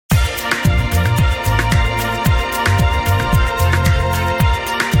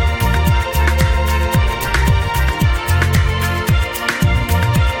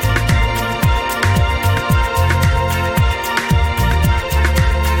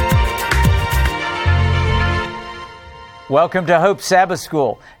Welcome to Hope Sabbath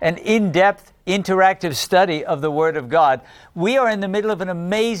School, an in-depth, interactive study of the Word of God. We are in the middle of an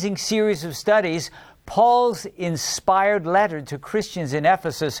amazing series of studies, Paul's inspired letter to Christians in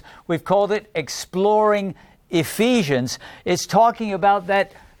Ephesus. We've called it Exploring Ephesians. It's talking about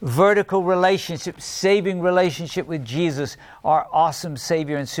that vertical relationship, saving relationship with Jesus, our awesome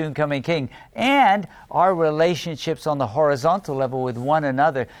Savior and soon-coming King, and our relationships on the horizontal level with one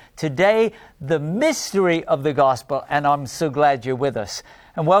another. Today, the mystery of the gospel, and I'm so glad you're with us.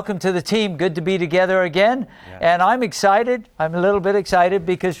 And welcome to the team. Good to be together again. Yeah. And I'm excited. I'm a little bit excited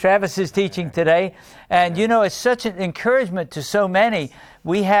because Travis is teaching today. And you know, it's such an encouragement to so many.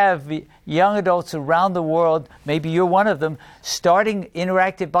 We have young adults around the world, maybe you're one of them, starting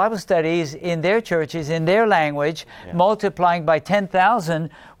interactive Bible studies in their churches, in their language, multiplying by 10,000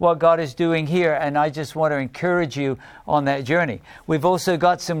 what God is doing here. And I just want to encourage you on that journey. We've also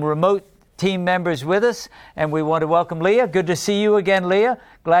got some remote team members with us, and we want to welcome Leah. Good to see you again, Leah.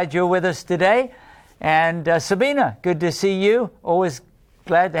 Glad you're with us today. And Sabina, good to see you. Always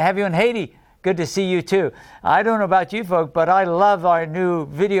glad to have you. And Haiti, good to see you too. I don't know about you folks, but I love our new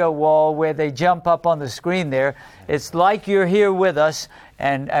video wall where they jump up on the screen there. It's like you're here with us,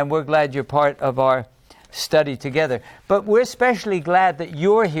 and we're glad you're part of our study together. But we're especially glad that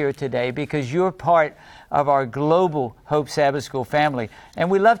you're here today because you're part of our global Hope Sabbath School family. And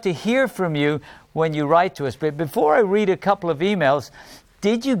we love to hear from you when you write to us. But before I read a couple of emails,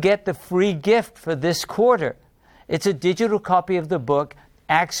 did you get the free gift for this quarter? It's a digital copy of the book,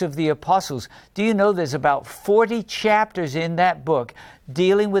 Acts of the Apostles. Do you know there's about 40 chapters in that book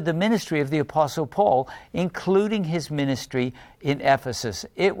dealing with the ministry of the Apostle Paul, including his ministry in Ephesus?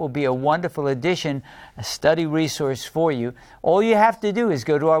 It will be a wonderful addition, a study resource for you. All you have to do is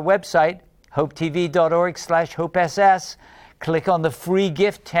go to our website, hopetv.org/hopess, click on the free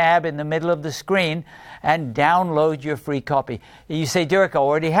gift tab in the middle of the screen, and download your free copy. You say, Derek, I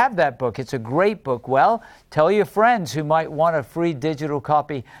already have that book. It's a great book. Well, tell your friends who might want a free digital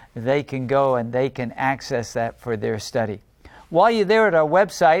copy. They can go and they can access that for their study. While you're there at our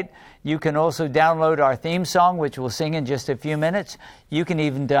website, you can also download our theme song, which we'll sing in just a few minutes. You can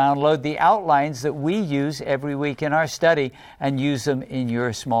even download the outlines that we use every week in our study and use them in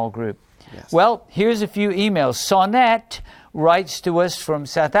your small group. Yes. Well, here's a few emails. Sonette writes to us from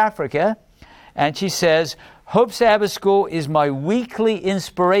South Africa, and she says, Hope Sabbath School is my weekly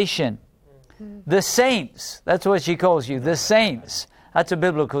inspiration. The saints, that's what she calls you, the saints. That's a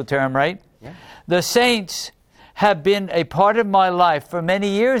biblical term, right? Yeah. The saints have been a part of my life for many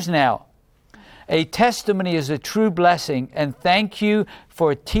years now. A testimony is a true blessing, and thank you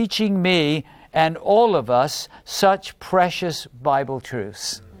for teaching me and all of us such precious Bible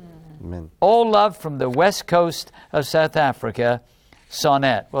truths. Amen. All love from the west coast of South Africa,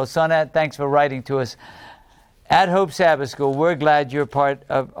 Sonette. Well, Sonette, thanks for writing to us. At Hope Sabbath School, we're glad you're part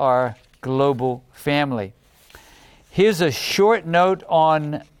of our global family. Here's a short note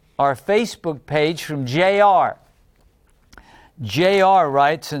on our Facebook page from JR. JR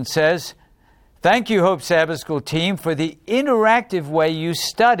writes and says, thank you, Hope Sabbath School team, for the interactive way you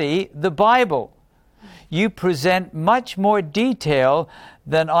study the Bible. You present much more detail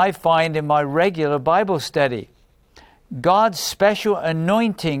than I find in my regular Bible study. God's special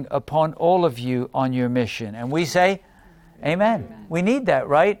anointing upon all of you on your mission. And we say, Amen. Amen. We need that,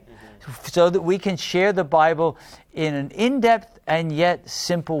 right? So that we can share the Bible in an in-depth and yet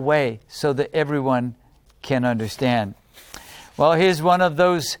simple way so that everyone can understand. Well, here's one of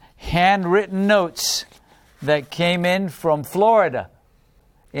those handwritten notes that came in from Florida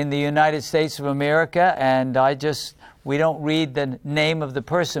in the United States of America, and we don't read the name of the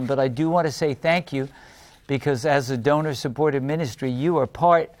person, but I do want to say thank you, because as a donor-supported ministry, you are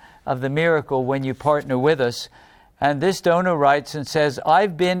part of the miracle when you partner with us. And this donor writes and says,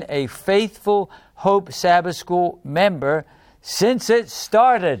 I've been a faithful Hope Sabbath School member since it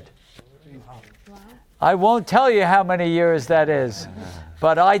started. Wow. I won't tell you how many years that is,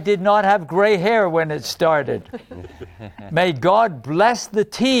 but I did not have gray hair when it started. May God bless the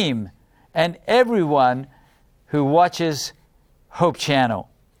team and everyone who watches Hope Channel,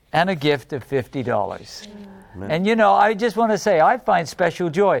 and a gift of $50. Amen. And you know, I just want to say, I find special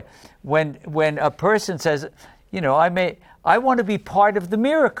joy when a person says, you know, I want to be part of the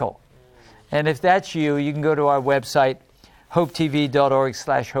miracle. And if that's you, you can go to our website,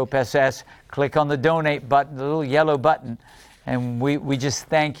 hopetv.org/hopess, click on the donate button, the little yellow button, and we just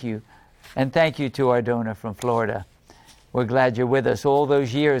thank you. And thank you to our donor from Florida. We're glad you're with us all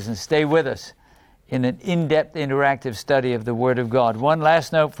those years, and stay with us in an in-depth interactive study of the Word of God. One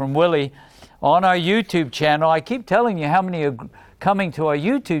last note from Willie. On our YouTube channel, I keep telling you how many coming to our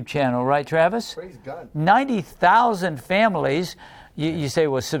YouTube channel, right, Travis? Praise God. 90,000 families. You say,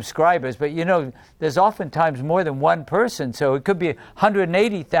 well, subscribers, but you know, there's oftentimes more than one person, so it could be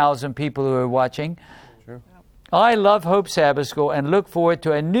 180,000 people who are watching. Sure. I love Hope Sabbath School and look forward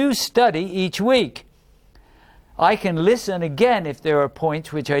to a new study each week. I can listen again if there are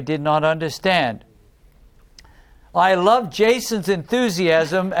points which I did not understand. I love Jason's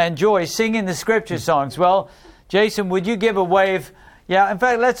enthusiasm and joy singing the scripture songs. Well, Jason, would you give a wave? Yeah, in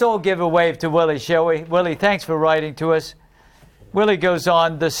fact, let's all give a wave to Willie, shall we? Willie, thanks for writing to us. Willie goes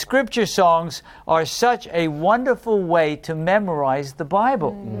on, the scripture songs are such a wonderful way to memorize the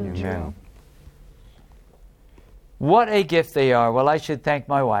Bible. Amen. What a gift they are. Well, I should thank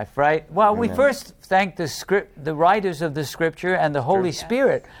my wife, right? Well, we Amen. first thank the writers of the Scripture and the Holy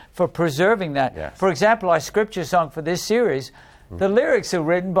Spirit for preserving that. Yes. For example, our scripture song for this series, the lyrics are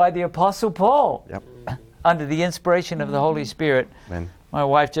written by the Apostle Paul Yep. under the inspiration of the Holy Spirit. Amen. My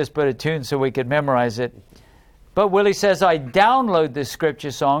wife just put a tune so we could memorize it. But Willie says, I download the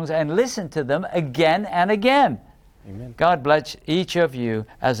scripture songs and listen to them again and again. Amen. God bless each of you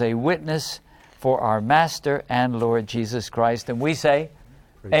as a witness for our Master and Lord Jesus Christ. And we say,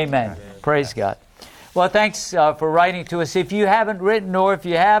 Amen. Praise God. Well, thanks for writing to us. If you haven't written, or if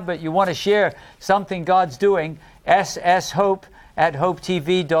you have, but you want to share something God's doing,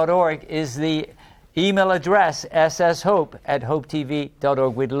 sshope@hopetv.org is the email address,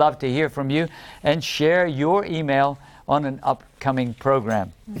 sshope@hopetv.org. We'd love to hear from you and share your email on an upcoming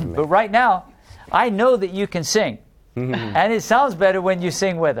program. But right now, I know that you can sing. And it sounds better when you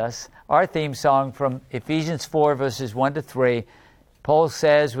sing with us. Our theme song from Ephesians 4, verses 1 to 3. Paul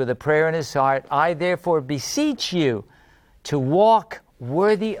says with a prayer in his heart, I therefore beseech you to walk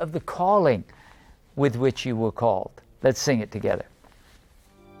worthy of the calling with which you were called. Let's sing it together.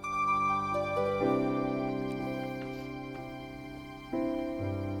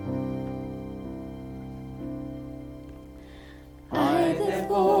 I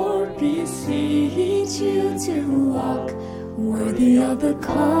therefore beseech you to walk worthy of the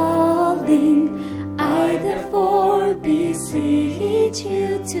calling. I therefore beseech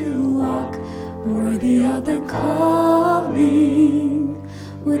you to walk worthy of the calling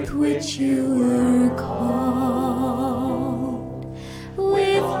with which you were called.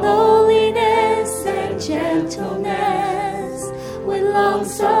 With lowliness and gentleness, with long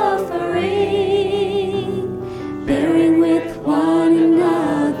suffering, bearing with one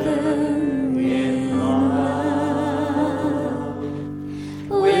another in love.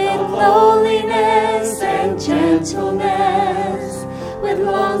 With lowliness and gentleness, with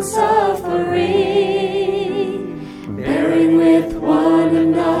long suffering, bearing with one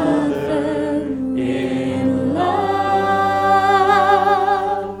another in love.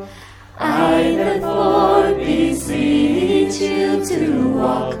 I therefore beseech you to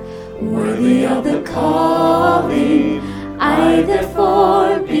walk worthy of the calling. I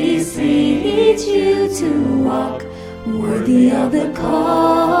therefore beseech you to walk worthy of the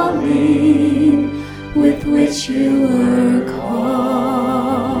calling with which you were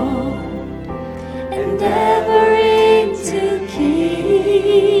called, endeavoring to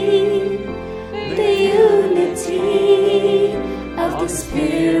keep the unity of the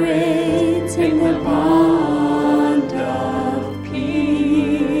Spirit in the bond of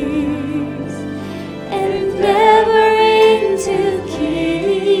peace, endeavoring to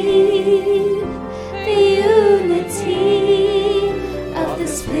keep the unity of the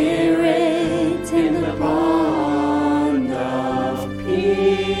Spirit in the bond of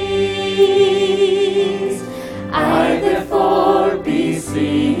peace. I therefore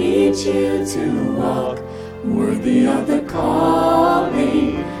beseech you to walk worthy of the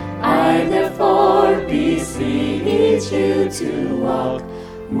calling. I therefore beseech you to walk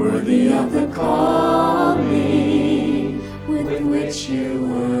worthy of the calling with which you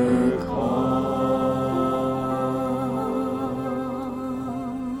were called.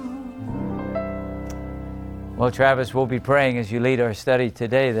 Well, Travis, we'll be praying as you lead our study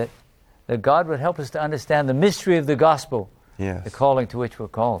today that God would help us to understand the mystery of the gospel, Yes. the calling to which we're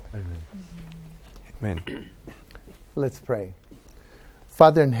called. Amen. Let's pray.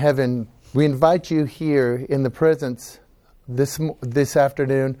 Father in heaven, we invite you here in the presence this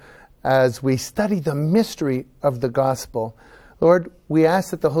afternoon as we study the mystery of the gospel. Lord, we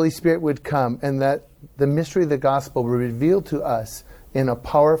ask that the Holy Spirit would come and that the mystery of the gospel will reveal to us in a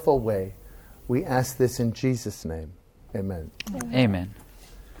powerful way. We ask this in Jesus' name. Amen. Amen.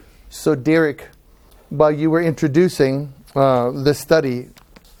 So, Derek, while you were introducing the study,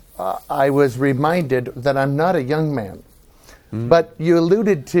 I was reminded that I'm not a young man. But you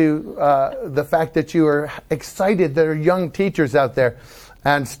alluded to the fact that you are excited there are young teachers out there.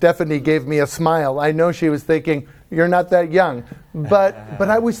 And Stephanie gave me a smile. I know she was thinking, you're not that young. But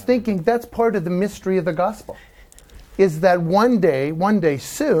I was thinking that's part of the mystery of the gospel, is that one day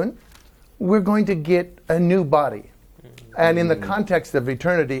soon, we're going to get a new body. And in the context of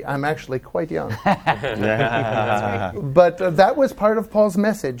eternity, I'm actually quite young. But that was part of Paul's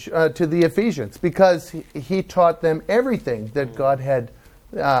message to the Ephesians, because he taught them everything that God had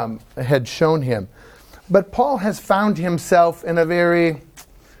shown him. But Paul has found himself in a very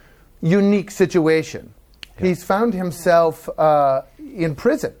unique situation. Yeah. He's found himself in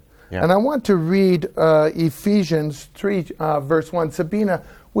prison. Yeah. And I want to read Ephesians 3, verse 1. Sabina,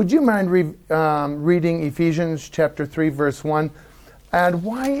 would you mind reading Ephesians chapter 3, verse 1? And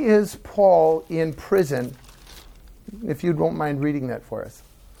why is Paul in prison? If you don't mind reading that for us.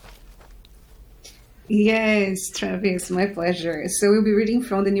 Yes, Travis, my pleasure. So we'll be reading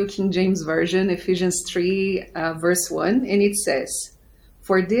from the New King James Version, Ephesians 3, verse 1, and it says,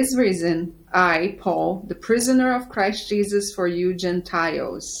 "For this reason, I, Paul, the prisoner of Christ Jesus for you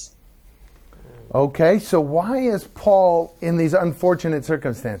Gentiles." Okay, so why is Paul in these unfortunate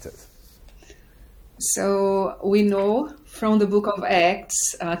circumstances? So we know from the book of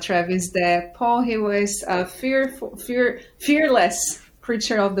Acts, Travis, that Paul, he was a fearless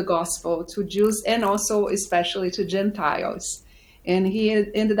preacher of the gospel to Jews and also especially to Gentiles. And he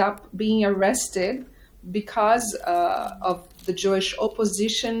ended up being arrested because of the Jewish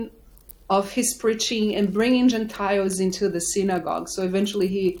opposition of his preaching and bringing Gentiles into the synagogue. So eventually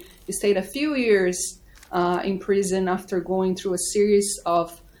he stayed a few years in prison after going through a series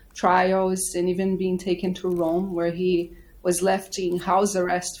of trials and even being taken to Rome, where he was left in house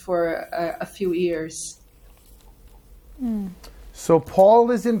arrest for a few years. So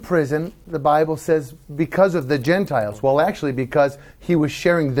Paul is in prison, the Bible says, because of the Gentiles. Well, actually, because he was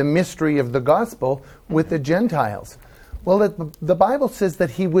sharing the mystery of the gospel with the Gentiles. Well, the Bible says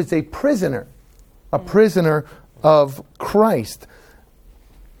that he was a prisoner of Christ.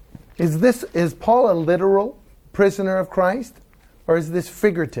 Is Paul a literal prisoner of Christ, or is this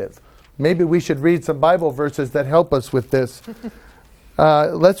figurative? Maybe we should read some Bible verses that help us with this.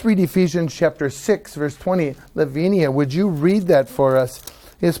 Let's read Ephesians chapter 6, verse 20. Lavinia, would you read that for us?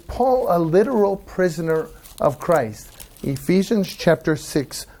 Is Paul a literal prisoner of Christ? Ephesians chapter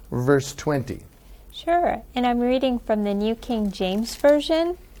 6, verse 20. Sure, and I'm reading from the New King James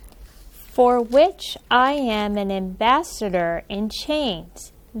Version. "For which I am an ambassador in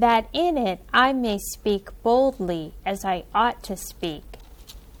chains, that in it I may speak boldly as I ought to speak."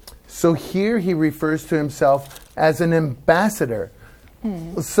 So here he refers to himself as an ambassador.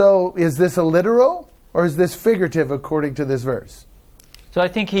 So is this a literal or is this figurative according to this verse? So I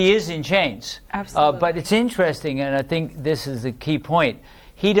think he is in chains. Absolutely. But it's interesting, and I think this is the key point.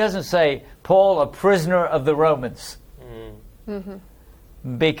 He doesn't say, Paul, a prisoner of the Romans,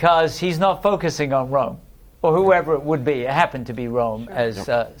 because he's not focusing on Rome, or whoever it would be. It happened to be Rome, as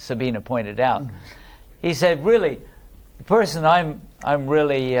Sabina pointed out. He said, really, the person I'm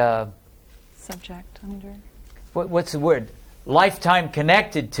really... subject under. What's the word? Lifetime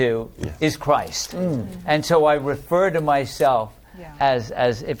connected to is Christ. And so I refer to myself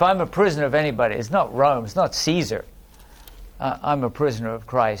as if I'm a prisoner of anybody, it's not Rome, it's not Caesar. I'm a prisoner of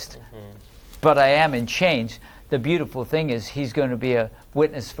Christ. But I am in chains. The beautiful thing is he's going to be a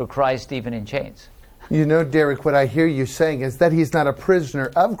witness for Christ even in chains. You know, Derek, what I hear you saying is that he's not a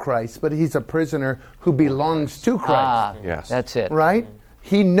prisoner of Christ, but he's a prisoner who belongs to Christ. Yes. That's it. Right?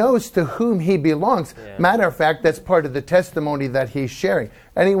 He knows to whom he belongs. Matter of fact, that's part of the testimony that he's sharing.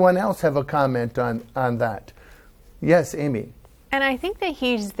 Anyone else have a comment on that? Yes, Amy. And I think that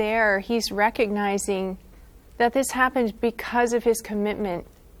he's recognizing that this happened because of his commitment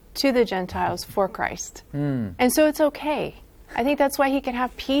to the Gentiles for Christ. And so it's okay. I think that's why he could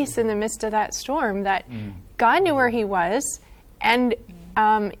have peace in the midst of that storm, that God knew where he was. And,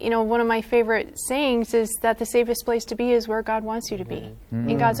 one of my favorite sayings is that the safest place to be is where God wants you to be.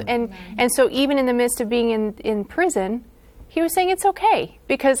 In God's, and so even in the midst of being in prison, he was saying it's okay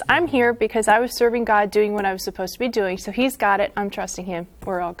because I'm here because I was serving God, doing what I was supposed to be doing. So he's got it. I'm trusting him.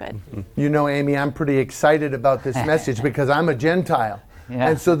 We're all good. You know, Amy, I'm pretty excited about this message because I'm a Gentile.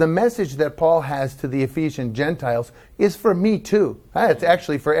 And so the message that Paul has to the Ephesian Gentiles is for me too. It's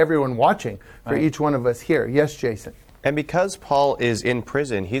actually for everyone watching, for each one of us here. Yes, Jason. And because Paul is in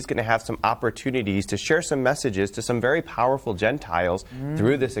prison, he's going to have some opportunities to share some messages to some very powerful Gentiles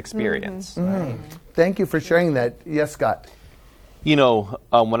through this experience. Thank you for sharing that. Yes, Scott. You know,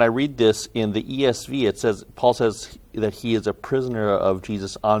 when I read this in the ESV, it says, Paul says that he is a prisoner of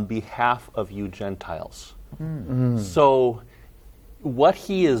Jesus on behalf of you Gentiles. So what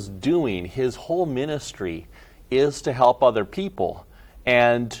he is doing, his whole ministry, is to help other people.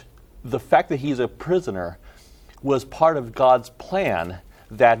 And the fact that he's a prisoner was part of God's plan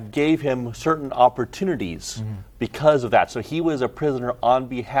that gave him certain opportunities because of that. So he was a prisoner on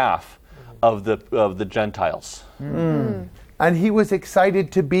behalf of the Gentiles. And he was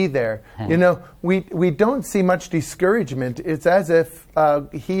excited to be there. You know, we don't see much discouragement. It's as if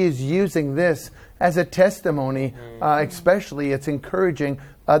he is using this as a testimony. Especially, it's encouraging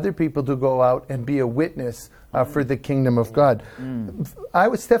other people to go out and be a witness for the kingdom of God.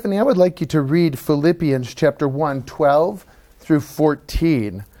 Stephanie, I would like you to read Philippians chapter 1, 12 through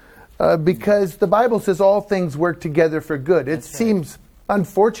 14. Because the Bible says all things work together for good. It seems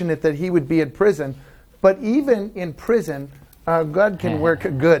unfortunate that he would be in prison, but even in prison, God can work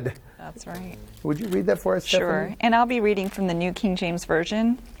good. That's right. Would you read that for us, Stephanie? Sure. And I'll be reading from the New King James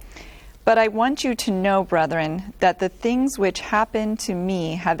Version. But I want you to know, brethren, that the things which happened to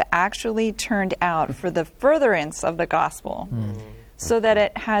me have actually turned out for the furtherance of the gospel, so that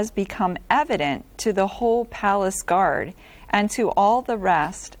it has become evident to the whole palace guard and to all the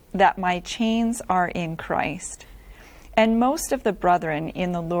rest that my chains are in Christ. And most of the brethren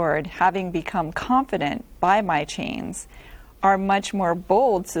in the Lord, having become confident by my chains, are much more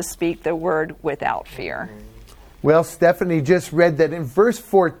bold to speak the word without fear. Well, Stephanie just read that in verse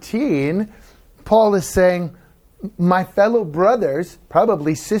 14, Paul is saying, my fellow brothers,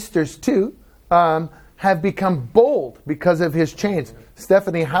 probably sisters too, have become bold because of his chains.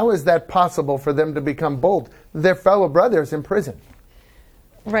 Stephanie, how is that possible for them to become bold? Their fellow brothers in prison.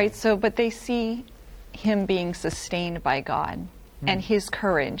 Right, but they see him being sustained by God and his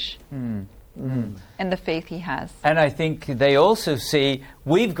courage and the faith he has. And I think they also see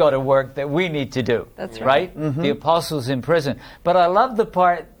we've got a work that we need to do. That's right. The apostles in prison. But I love the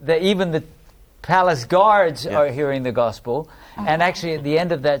part that even the palace guards are hearing the gospel. And actually at the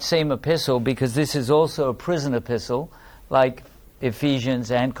end of that same epistle, because this is also a prison epistle, like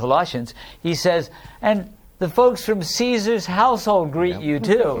Ephesians and Colossians, he says, and the folks from Caesar's household greet you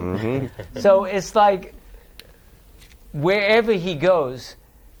too. So it's like wherever he goes,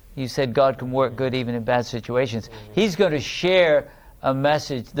 you said God can work good even in bad situations. He's going to share a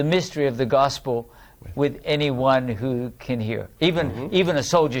message, the mystery of the gospel, with anyone who can hear, even a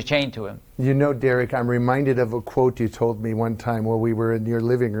soldier chained to him. You know, Derek, I'm reminded of a quote you told me one time while we were in your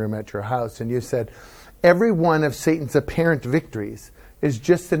living room at your house, and you said, every one of Satan's apparent victories is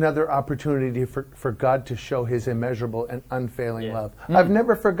just another opportunity for God to show his immeasurable and unfailing love. I've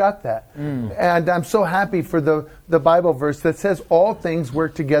never forgot that. And I'm so happy for the Bible verse that says all things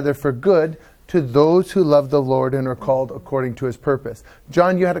work together for good to those who love the Lord and are called according to his purpose.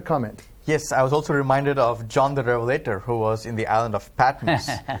 John, you had a comment. Yes, I was also reminded of John the Revelator, who was in the island of Patmos.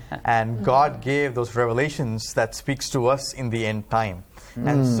 And God gave those revelations that speaks to us in the end time.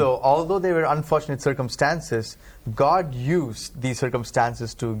 And so, although they were unfortunate circumstances, God used these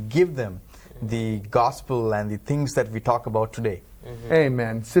circumstances to give them the gospel and the things that we talk about today.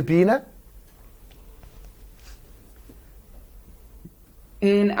 Amen. Sabina?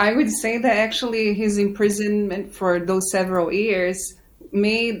 And I would say that actually his imprisonment for those several years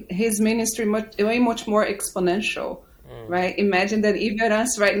made his ministry way much more exponential, right? Imagine that even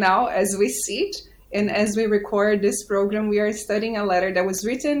us right now, as we sit and as we record this program, we are studying a letter that was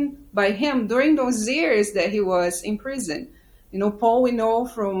written by him during those years that he was in prison. You know, Paul, we know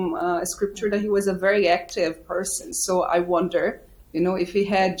from scripture that he was a very active person. So I wonder, you know, if he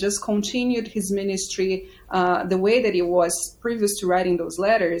had just continued his ministry the way that he was previous to writing those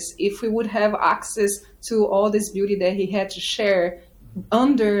letters, if we would have access to all this beauty that he had to share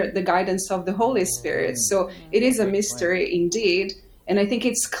under the guidance of the Holy Spirit. So it is a mystery indeed. And I think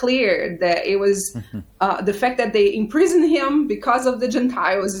it's clear that it was the fact that they imprisoned him because of the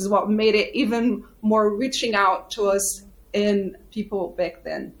Gentiles is what made it even more reaching out to us and people back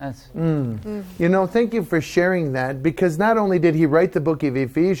then. You know, thank you for sharing that, because not only did he write the book of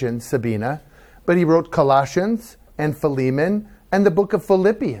Ephesians, Sabina, but he wrote Colossians and Philemon and the book of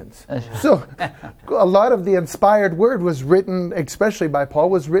Philippians. So a lot of the inspired word was written, especially by Paul,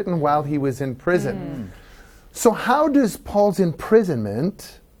 was written while he was in prison. So how does Paul's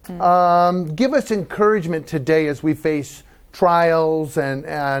imprisonment give us encouragement today as we face trials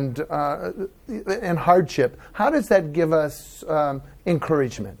and hardship? How does that give us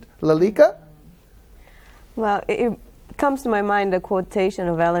encouragement? Lalika? Well, it comes to my mind the quotation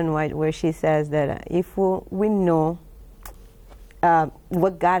of Ellen White where she says that if we know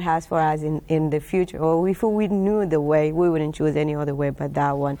what God has for us in the future, or if we knew the way, we wouldn't choose any other way but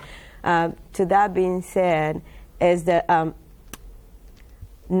that one. To that being said, is that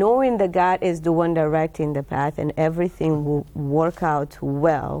knowing that God is the one directing the path and everything will work out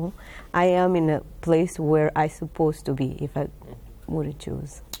well, I am in a place where I'm supposed to be if I were to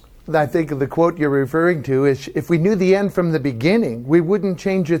choose. I think the quote you're referring to is, if we knew the end from the beginning, we wouldn't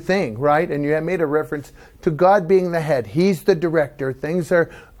change a thing, right? And you have made a reference to God being the head. He's the director. Things are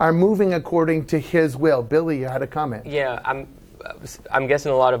moving according to His will. Billy, you had a comment. Yeah, I'm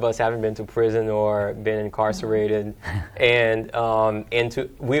guessing a lot of us haven't been to prison or been incarcerated, and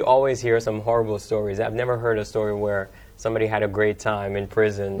we always hear some horrible stories. I've never heard a story where somebody had a great time in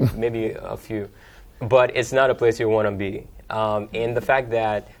prison, maybe a few, but it's not a place you want to be. And the fact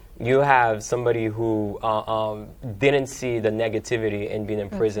that you have somebody who didn't see the negativity in being in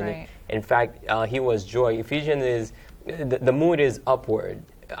prison. Right. In fact, he was joy. Ephesians is, the mood is upward.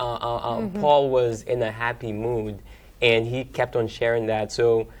 Paul was in a happy mood, and he kept on sharing that.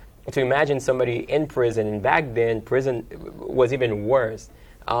 So to imagine somebody in prison, and back then, prison was even worse,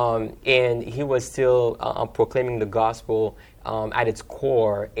 and he was still proclaiming the gospel at its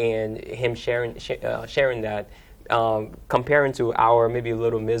core, and him sharing that, comparing to our maybe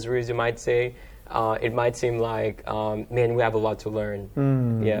little miseries, you might say, it might seem like, man, we have a lot to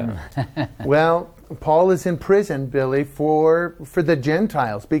learn. Yeah. Well, Paul is in prison, Billy, for the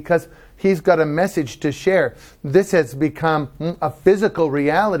Gentiles, because he's got a message to share. This has become a physical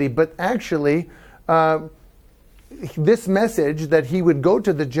reality, but actually, this message that he would go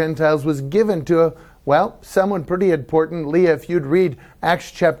to the Gentiles was given to, someone pretty important. Leah, if you'd read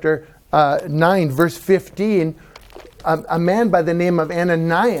Acts chapter 9, verse 15, a man by the name of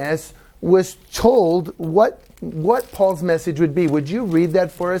Ananias was told what Paul's message would be. Would you read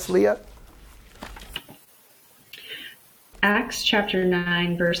that for us, Leah? Acts chapter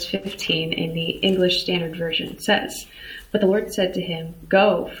 9, verse 15 in the English Standard Version says, "But the Lord said to him,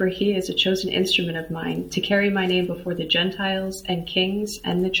 'Go, for he is a chosen instrument of mine to carry my name before the Gentiles and kings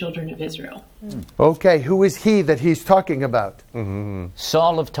and the children of Israel.'" Okay, who is he that he's talking about?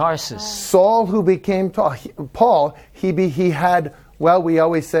 Saul of Tarsus. Saul, who became Paul, he had, we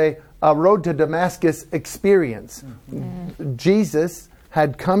always say, a road to Damascus experience. Jesus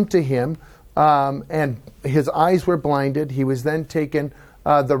had come to him, and his eyes were blinded. He was then taken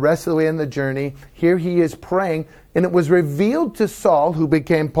the rest of the way in the journey. Here he is praying, and it was revealed to Saul, who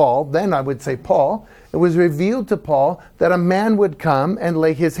became Paul, then I would say Paul, it was revealed to Paul that a man would come and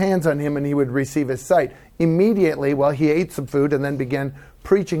lay his hands on him and he would receive his sight. Immediately, he ate some food and then began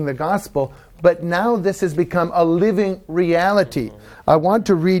preaching the gospel. But now this has become a living reality. I want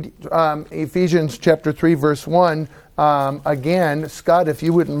to read Ephesians chapter 3, verse 1 again. Scott, if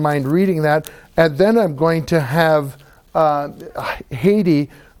you wouldn't mind reading that. And then I'm going to have Haiti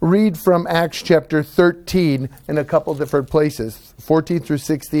read from Acts chapter 13 in a couple different places, 14 through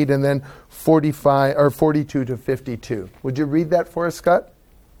 16, and then 45 or 42 to 52. Would you read that for us, Scott?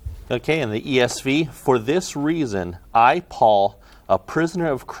 Okay, in the ESV, "For this reason, I, Paul, a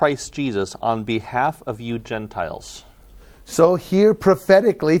prisoner of Christ Jesus, on behalf of you Gentiles." So here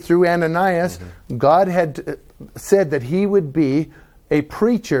prophetically through Ananias, God had said that he would be a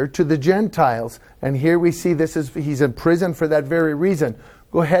preacher to the Gentiles. And here we see he's in prison for that very reason.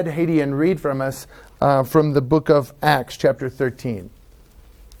 Go ahead, Haiti, and read from us from the book of Acts, chapter 13.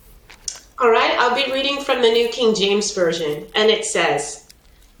 All right, I'll be reading from the New King James Version, and it says,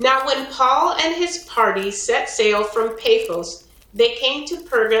 "Now when Paul and his party set sail from Paphos, they came to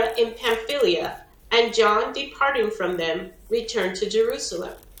Perga in Pamphylia, and John, departing from them, returned to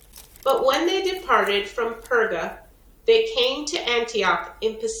Jerusalem. But when they departed from Perga, they came to Antioch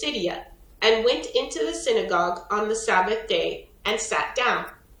in Pisidia, and went into the synagogue on the Sabbath day, and sat down."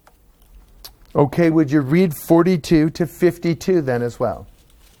 Okay, would you read 42 to 52 then as well?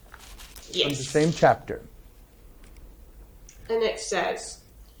 Yes. From the same chapter. And it says,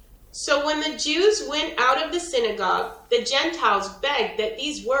 "So when the Jews went out of the synagogue, the Gentiles begged that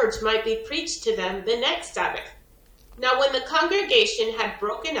these words might be preached to them the next Sabbath. Now when the congregation had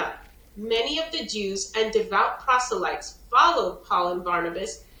broken up, many of the Jews and devout proselytes followed Paul and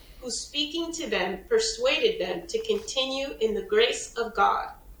Barnabas, who speaking to them persuaded them to continue in the grace of God.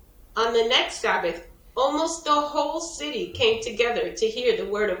 On the next Sabbath, almost the whole city came together to hear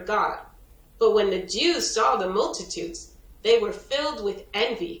the word of God. But when the Jews saw the multitudes, they were filled with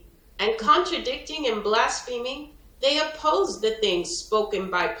envy, and contradicting and blaspheming, they opposed the things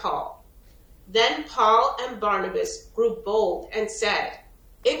spoken by Paul. Then Paul and Barnabas grew bold and said,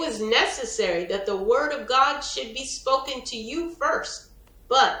 'It was necessary that the word of God should be spoken to you first.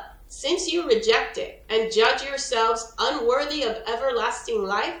 But since you reject it and judge yourselves unworthy of everlasting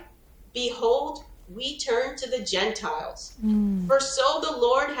life, behold, we turn to the Gentiles. For so the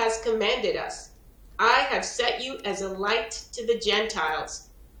Lord has commanded us. I have set you as a light to the Gentiles,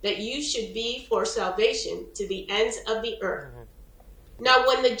 that you should be for salvation to the ends of the earth. Now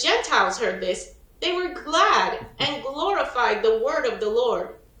when the Gentiles heard this, they were glad and glorified the word of the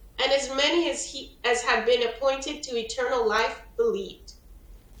Lord, and as many as had been appointed to eternal life believed.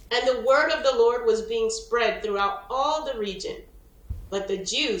 And the word of the Lord was being spread throughout all the region. But the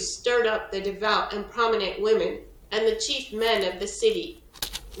Jews stirred up the devout and prominent women and the chief men of the city,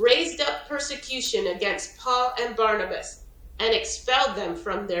 raised up persecution against Paul and Barnabas, and expelled them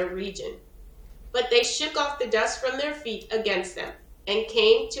from their region. But they shook off the dust from their feet against them, and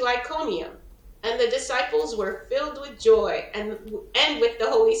came to Iconium. And the disciples were filled with joy and with the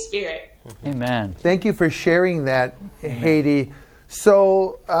Holy Spirit. Amen. Thank you for sharing that, Haiti.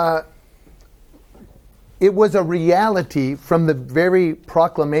 So it was a reality from the very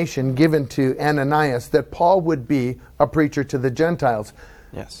proclamation given to Ananias that Paul would be a preacher to the Gentiles.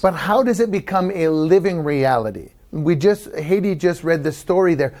 Yes. But how does it become a living reality? Haiti just read the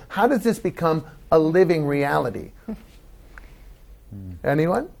story there. How does this become a living reality?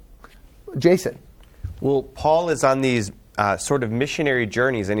 Anyone? Jason. Well, Paul is on these sort of missionary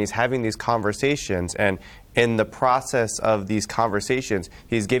journeys, and he's having these conversations, and in the process of these conversations,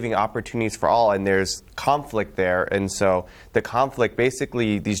 he's giving opportunities for all, and there's conflict there. And so the conflict,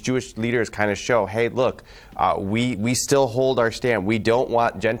 basically, these Jewish leaders kind of show, hey, look, we still hold our stand. We don't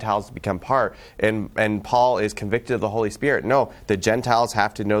want Gentiles to become part. And Paul is convicted of the Holy Spirit. No, the Gentiles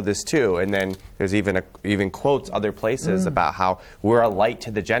have to know this too. And then there's even quotes other places about how we're a light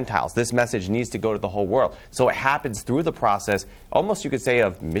to the Gentiles. This message needs to go to the whole world. So it happens through the process, almost you could say,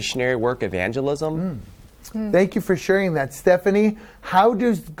 of missionary work, evangelism. Thank you for sharing that, Stephanie. How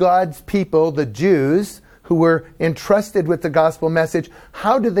does God's people, the Jews, who were entrusted with the gospel message,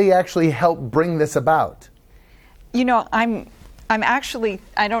 how do they actually help bring this about? You know, I'm actually,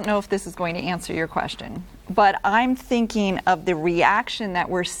 I don't know if this is going to answer your question, but I'm thinking of the reaction that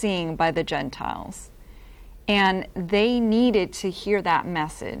we're seeing by the Gentiles. And they needed to hear that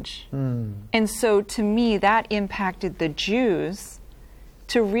message. And so to me, that impacted the Jews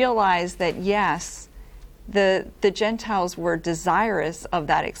to realize that, yes, the Gentiles were desirous of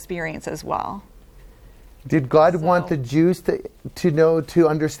that experience as well. Did God want the Jews to know, to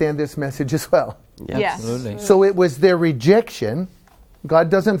understand this message as well? Yes. Absolutely. So it was their rejection. God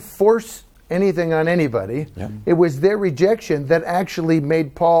doesn't force anything on anybody. Yeah. It was their rejection that actually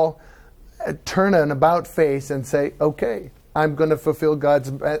made Paul turn an about face and say, okay, I'm going to fulfill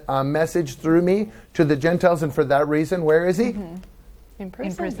God's message through me to the Gentiles. And for that reason, where is he? In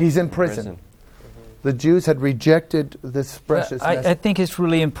prison. He's in prison. The Jews had rejected this precious message. I think it's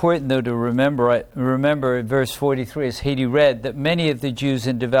really important, though, to remember in verse 43, as Haiti read, that many of the Jews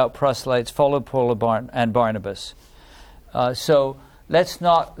and devout proselytes followed Paul and Barnabas. So let's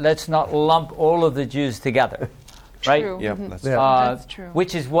not lump all of the Jews together, right? True. Yep, That's true.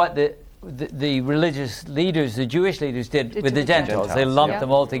 Which is what the religious leaders, the Jewish leaders, did with the Gentiles. They lumped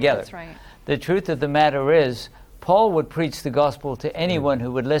them all together. That's right. The truth of the matter is, Paul would preach the gospel to anyone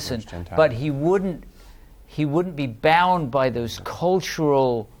who would listen, but he wouldn't be bound by those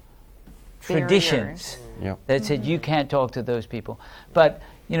cultural traditions that said you can't talk to those people. But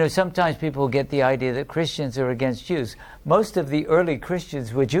sometimes people get the idea that Christians are against Jews. Most of the early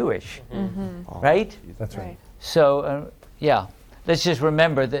Christians were Jewish, right? That's right. So let's just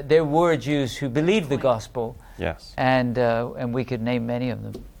remember that there were Jews who believed the gospel. Yes. And we could name many of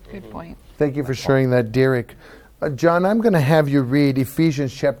them. Good point. Thank you for sharing that, Derek. John, I'm going to have you read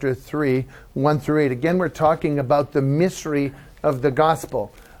Ephesians chapter 3, 1 through 8. Again, we're talking about the mystery of the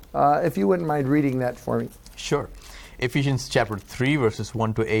gospel. If you wouldn't mind reading that for me. Sure. Ephesians chapter 3, verses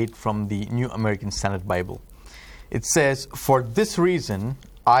 1 to 8 from the New American Standard Bible. It says, "For this reason,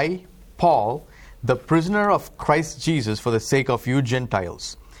 I, Paul, the prisoner of Christ Jesus for the sake of you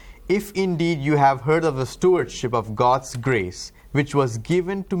Gentiles, if indeed you have heard of the stewardship of God's grace, which was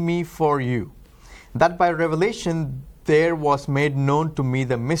given to me for you, that by revelation there was made known to me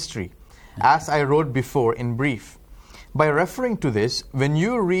the mystery, as I wrote before in brief. By referring to this, when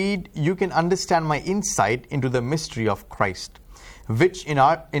you read, you can understand my insight into the mystery of Christ, which in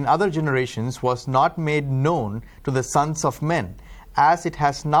other generations was not made known to the sons of men, as it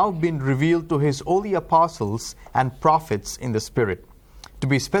has now been revealed to his holy apostles and prophets in the Spirit. To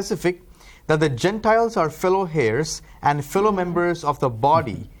be specific, that the Gentiles are fellow heirs and fellow members of the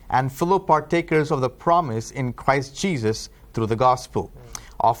body and fellow partakers of the promise in Christ Jesus through the gospel,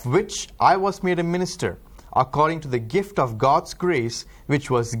 of which I was made a minister, according to the gift of God's grace,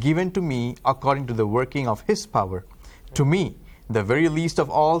 which was given to me according to the working of his power. To me, the very least of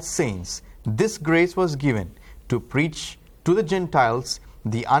all saints, this grace was given, to preach to the Gentiles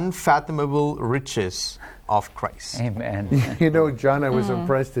the unfathomable riches of Christ. Amen. John, I was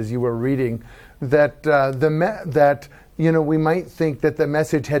impressed as you were reading that we might think that the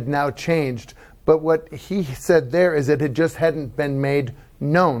message had now changed, but what he said there is that it just hadn't been made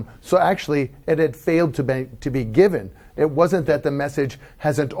known. So actually, it had failed to be given. It wasn't that the message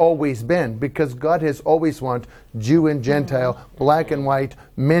hasn't always been, because God has always wanted Jew and Gentile, black and white,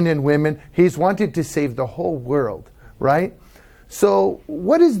 men and women. He's wanted to save the whole world, right? So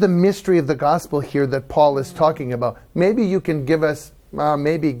what is the mystery of the gospel here that Paul is talking about? Maybe you can give us,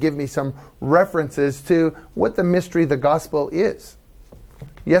 give me some references to what the mystery of the gospel is.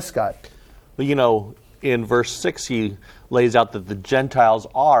 Yes, Scott? Well, in verse 6, he lays out that the Gentiles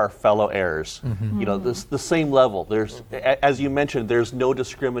are fellow heirs. The same level. There's, as you mentioned, there's no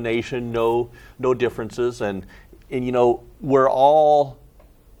discrimination, no differences, and we're all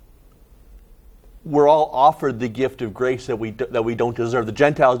offered the gift of grace that we don't deserve. The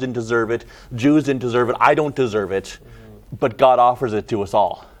Gentiles didn't deserve it. Jews didn't deserve it. I don't deserve it, but God offers it to us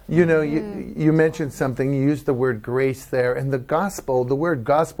all. You mentioned something. You used the word grace there. And the word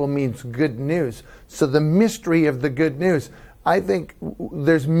gospel means good news. So the mystery of the good news, I think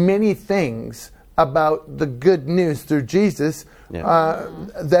there's many things about the good news through Jesus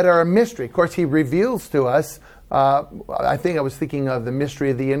that are a mystery. Of course, he reveals to us, I think I was thinking of the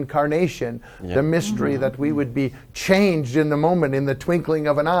mystery of the incarnation, the mystery that we would be changed in the moment, in the twinkling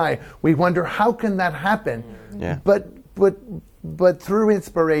of an eye. We wonder, how can that happen? But through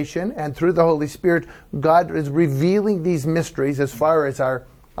inspiration and through the Holy Spirit, God is revealing these mysteries as far as our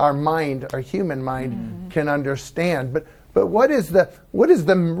mind, our human mind, can understand. But what is the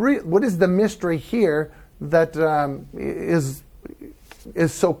mystery here that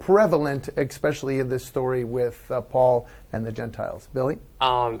is so prevalent, especially in this story with Paul and the Gentiles? Billy?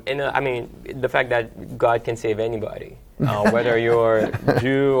 The fact that God can save anybody, whether you're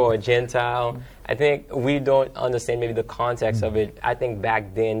Jew or Gentile. I think we don't understand maybe the context of it. I think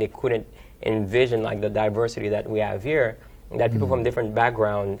back then they couldn't envision like the diversity that we have here, that people from different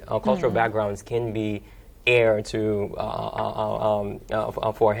cultural backgrounds can be heir to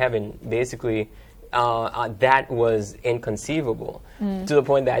for heaven. Basically, that was inconceivable to the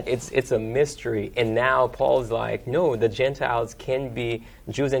point that it's a mystery. And now Paul's like, no, the Gentiles can be,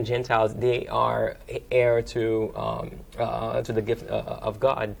 Jews and Gentiles, they are heir to the gift of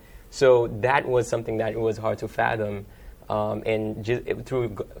God. So that was something that was hard to fathom, and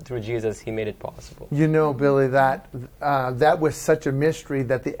through Jesus, he made it possible. Billy, that was such a mystery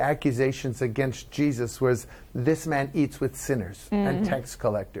that the accusations against Jesus was, this man eats with sinners and tax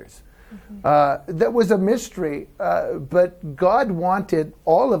collectors. That was a mystery, but God wanted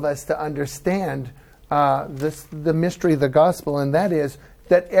all of us to understand the mystery of the gospel, and that is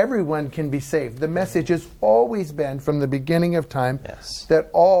that everyone can be saved. The message has always been, from the beginning of time, that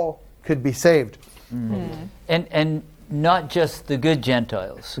all could be saved. And not just the good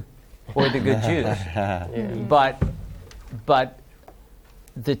Gentiles or the good Jews, but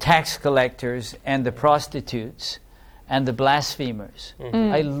the tax collectors and the prostitutes and the blasphemers.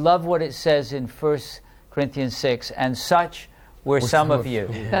 I love what it says in 1 Corinthians 6, and such were some of you.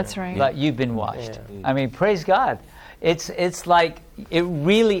 That's right. Like you've been washed. Praise God. It's like, it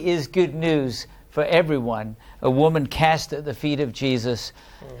really is good news for everyone. A woman cast at the feet of Jesus,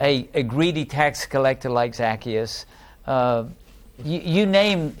 a greedy tax collector like Zacchaeus. You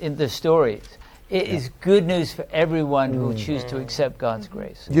name in the stories. It is good news for everyone who will choose to accept God's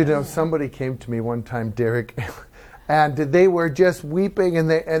grace. Somebody came to me one time, Derek, and they were just weeping, and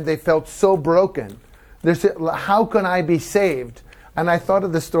they felt so broken. They said, how can I be saved? And I thought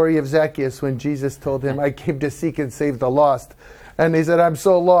of the story of Zacchaeus when Jesus told him, I came to seek and save the lost. And he said, I'm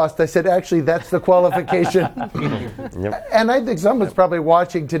so lost. I said, actually, that's the qualification. And I think someone's probably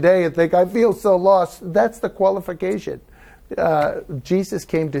watching today and think, I feel so lost. That's the qualification. Jesus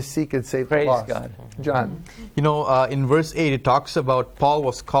came to seek and save the lost. Praise God. John. In verse 8, it talks about Paul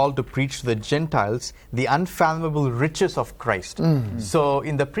was called to preach to the Gentiles the unfathomable riches of Christ. So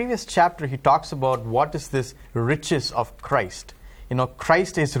in the previous chapter, he talks about what is this riches of Christ.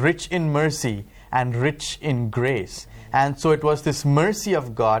 Christ is rich in mercy and rich in grace. And so it was this mercy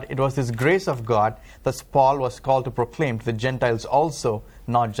of God, it was this grace of God that Paul was called to proclaim to the Gentiles also,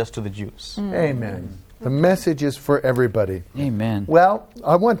 not just to the Jews. Amen. The message is for everybody. Amen. Well,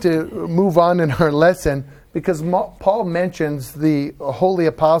 I want to move on in our lesson because Paul mentions the holy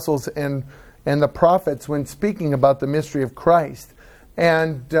apostles and the prophets when speaking about the mystery of Christ.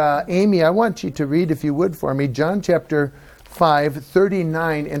 And Amy, I want you to read, if you would, for me, John chapter 5,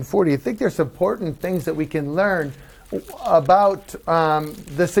 39 and 40. I think there's important things that we can learn about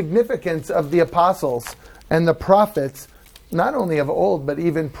the significance of the apostles and the prophets not only of old, but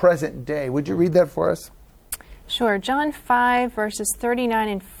even present day. Would you read that for us? Sure. John 5, verses 39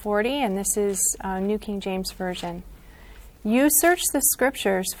 and 40, and this is New King James Version. You search the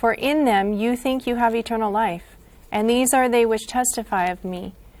Scriptures, for in them you think you have eternal life, and these are they which testify of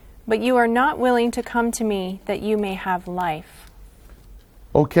me. But you are not willing to come to me that you may have life.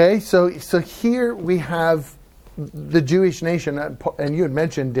 Okay, so here we have the Jewish nation, and you had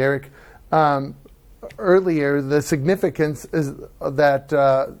mentioned, Derek, earlier, the significance is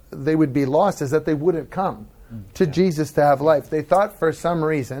that they would be lost is that they wouldn't come to Jesus to have life. They thought for some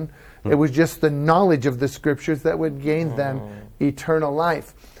reason it was just the knowledge of the Scriptures that would gain them eternal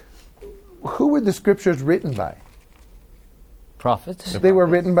life. Who were the Scriptures written by? Prophets. They were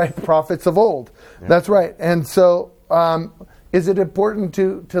written by prophets of old. Yeah. That's right. And so is it important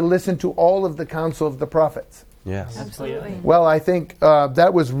to listen to all of the counsel of the prophets? Yes. Absolutely. Well, I think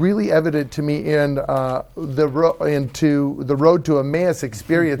that was really evident to me in the Road to Emmaus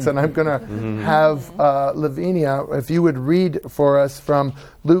experience, and I'm going to have Lavinia, if you would read for us from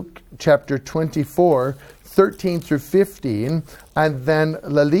Luke chapter 24, 13 through 15, and then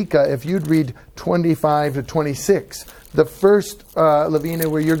Lalika, if you'd read 25 to 26. The first, Lavinia,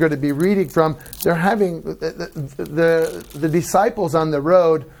 where you're going to be reading from, they're having the disciples on the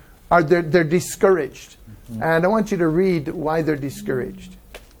road they're discouraged. And I want you to read why they're discouraged.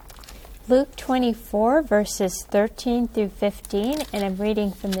 Luke 24, verses 13 through 15, and I'm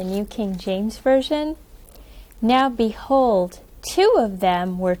reading from the New King James Version. Now behold, 2 of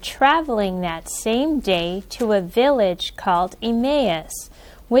them were traveling that same day to a village called Emmaus,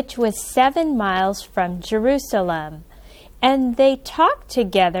 which was 7 miles from Jerusalem. And they talked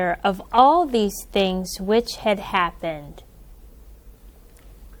together of all these things which had happened.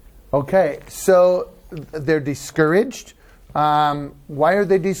 Okay, so they're discouraged. Why are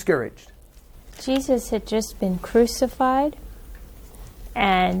they discouraged? Jesus had just been crucified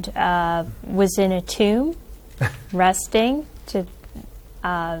and was in a tomb, resting.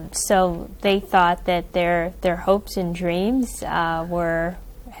 So they thought that their hopes and dreams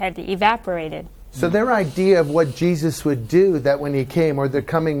had evaporated. So their idea of what Jesus would do, that when he came, or the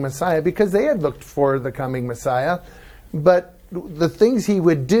coming Messiah, because they had looked for the coming Messiah, but the things he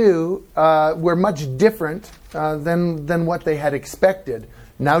would do were much different than what they had expected.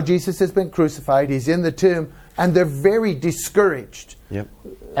 Now Jesus has been crucified, he's in the tomb, and they're very discouraged. Yep.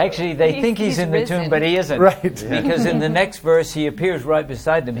 Actually, they think he's in the tomb, but he isn't. Right. Because in the next verse, he appears right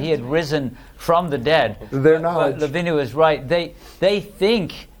beside them. He had risen from the dead. Their knowledge. But Lavinia is right. They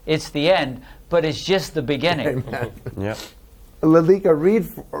think it's the end, but it's just the beginning. Amen. Yep.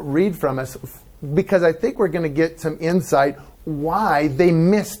 Lalika, read from us, because I think we're going to get some insight why they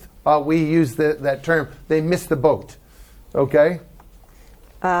missed, we use that term, they missed the boat. Okay?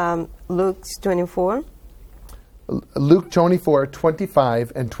 Luke 24. Luke 24,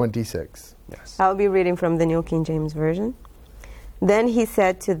 25 and 26. Yes. I'll be reading from the New King James Version. Then he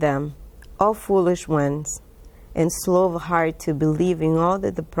said to them, O foolish ones, and slow of heart to believe in all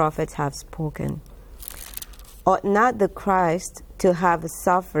that the prophets have spoken. Ought not the Christ to have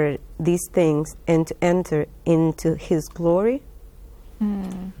suffered these things and to enter into his glory?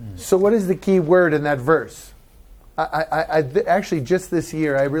 So what is the key word in that verse? I actually, just this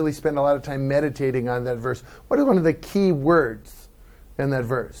year, I really spent a lot of time meditating on that verse. What is one of the key words in that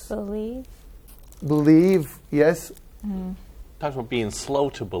verse? Believe. Believe, yes. Talks about being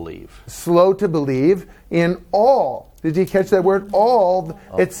slow to believe. Slow to believe in all. Did you catch that word? All.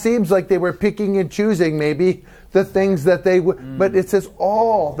 It seems like they were picking and choosing maybe the things that they would, but it says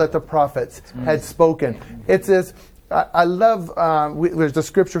all that the prophets had spoken. It says, I love, there's the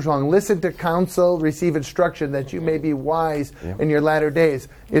scripture song, listen to counsel, receive instruction, that you may be wise in your latter days.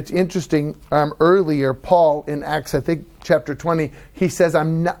 It's interesting, earlier, Paul in Acts, I think, chapter 20, he says,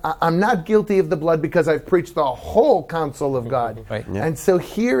 I'm not guilty of the blood because I've preached the whole counsel of God. Right. Yeah. And so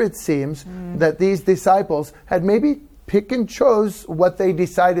here it seems that these disciples had maybe pick and chose what they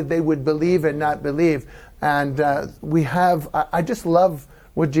decided they would believe and not believe. And I just love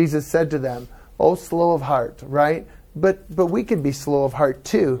what Jesus said to them. Oh, slow of heart, right? But we can be slow of heart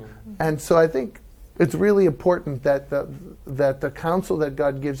too. And so I think it's really important that the counsel that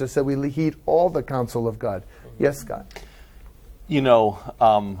God gives us, that we heed all the counsel of God. Yes, Scott? You know,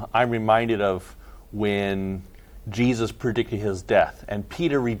 I'm reminded of when Jesus predicted his death and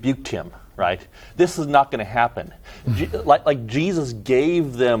Peter rebuked him, right? This is not going to happen. Like Jesus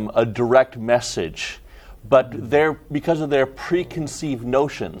gave them a direct message, but because of their preconceived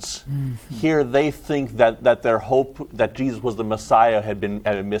notions, here they think that their hope that Jesus was the Messiah had been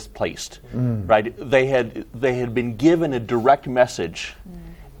misplaced, right? They had been given a direct message,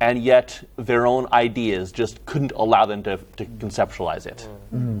 and yet their own ideas just couldn't allow them to conceptualize it.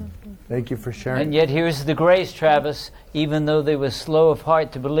 Thank you for sharing. And yet here's the grace, Travis. Even though they were slow of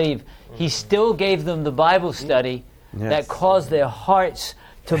heart to believe, he still gave them the Bible study that caused their hearts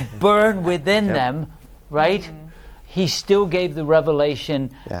to burn within them, right? He still gave the revelation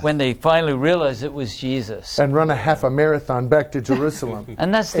when they finally realized it was Jesus. And run a half a marathon back to Jerusalem.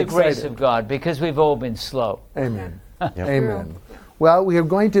 And that's the grace of God, because we've all been slow. Amen. Amen. Well, we are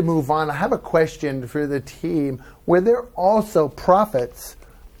going to move on. I have a question for the team. Were there also prophets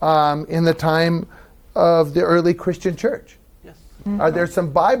in the time of the early Christian church? Yes. Are there some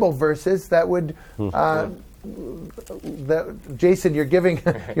Bible verses that would... Jason,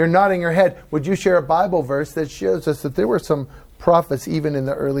 you're nodding your head. Would you share a Bible verse that shows us that there were some prophets even in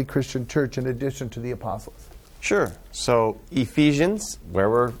the early Christian church in addition to the apostles? Sure. So Ephesians, where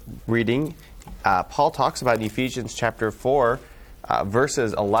we're reading, Paul talks about in Ephesians chapter 4,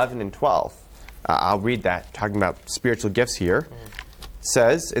 verses 11 and 12. I'll read that, talking about spiritual gifts here. It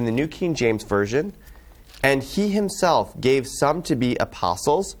says in the New King James Version, "And he himself gave some to be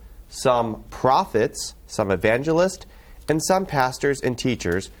apostles, some prophets, some evangelists, and some pastors and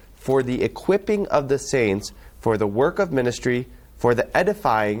teachers for the equipping of the saints, for the work of ministry, for the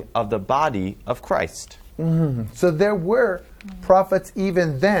edifying of the body of Christ." So there were prophets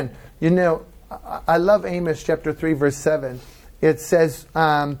even then. You know, I love Amos chapter 3, verse 7. It says,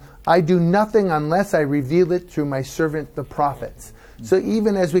 "I do nothing unless I reveal it through my servant the prophets." So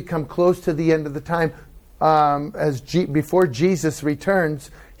even as we come close to the end of the time, before Jesus returns,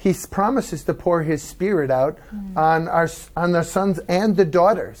 he promises to pour his Spirit out on the sons and the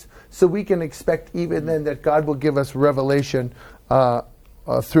daughters. So we can expect even then that God will give us revelation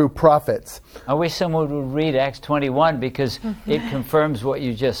through prophets. I wish someone would read Acts 21 because it confirms what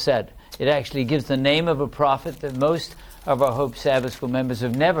you just said. It actually gives the name of a prophet that most of our Hope Sabbath School members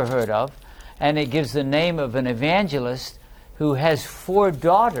have never heard of, and it gives the name of an evangelist who has 4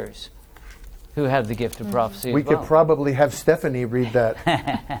 daughters who have the gift of prophecy. We could probably have Stephanie read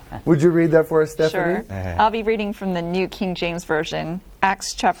that. Would you read that for us, Stephanie? Sure. I'll be reading from the New King James Version,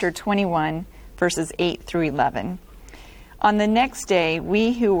 Acts chapter 21, verses 8 through 11. "On the next day,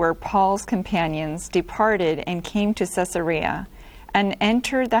 we who were Paul's companions departed and came to Caesarea, and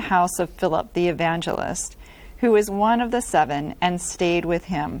entered the house of Philip the evangelist, who was one of the 7, and stayed with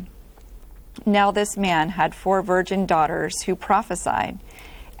him. Now this man had 4 virgin daughters who prophesied.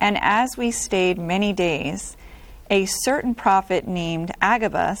 And as we stayed many days, a certain prophet named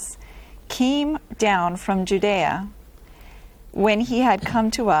Agabus came down from Judea. When he had come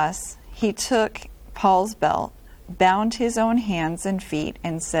to us, he took Paul's belt, bound his own hands and feet,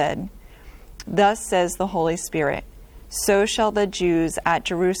 and said, 'Thus says the Holy Spirit, so shall the Jews at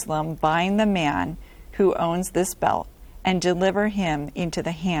Jerusalem bind the man who owns this belt, and deliver him into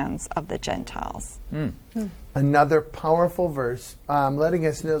the hands of the Gentiles.'" Another powerful verse letting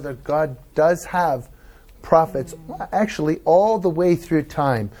us know that God does have prophets actually all the way through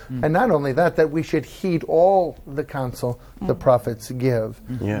time. And not only that we should heed all the counsel the prophets give.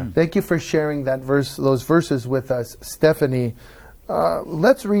 Thank you for sharing those verses with us, Stephanie.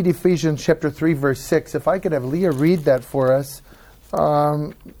 Let's read Ephesians chapter 3, verse 6. If I could have Leah read that for us.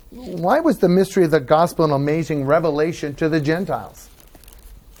 Why was the mystery of the gospel an amazing revelation to the Gentiles?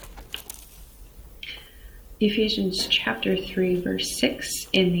 Ephesians chapter 3, verse 6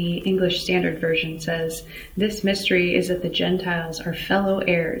 in the English Standard Version says, "This mystery is that the Gentiles are fellow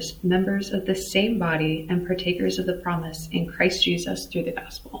heirs, members of the same body, and partakers of the promise in Christ Jesus through the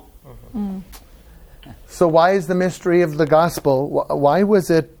gospel." So why is the mystery of the gospel, why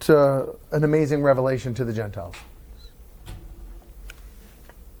was it an amazing revelation to the Gentiles?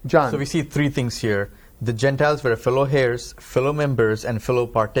 John. So we see 3 things here. The Gentiles were fellow heirs, fellow members, and fellow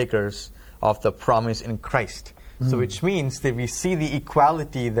partakers of the promise in Christ. So which means that we see the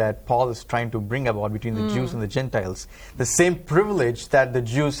equality that Paul is trying to bring about between the Jews and the Gentiles. The same privilege that the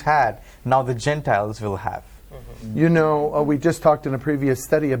Jews had, now the Gentiles will have. You know, we just talked in a previous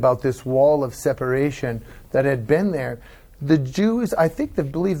study about this wall of separation that had been there. The Jews, I think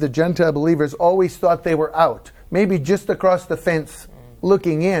the Gentile believers always thought they were out, maybe just across the fence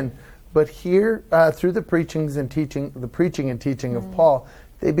looking in. But here, through the preaching and teaching of Paul,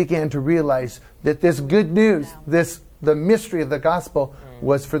 they began to realize that this good news, the mystery of the gospel,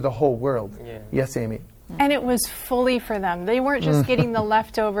 was for the whole world. Yes, Amy? And it was fully for them. They weren't just getting the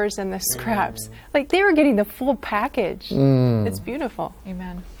leftovers and the scraps. Like, they were getting the full package. It's beautiful.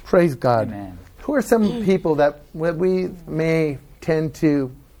 Amen. Praise God. Amen. Who are some people that we may tend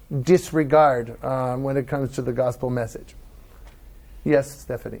to disregard when it comes to the gospel message? Yes,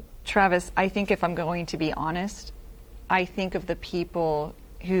 Stephanie. Travis, I think if I'm going to be honest, I think of the people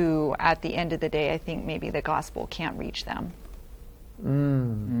who, at the end of the day, I think maybe the gospel can't reach them.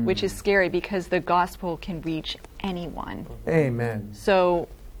 Which is scary because the gospel can reach anyone. Amen. So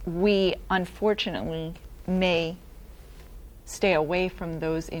we, unfortunately, may stay away from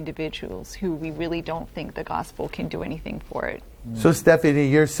those individuals who we really don't think the gospel can do anything for it. So, Stephanie,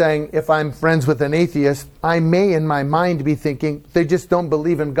 you're saying if I'm friends with an atheist, I may in my mind be thinking they just don't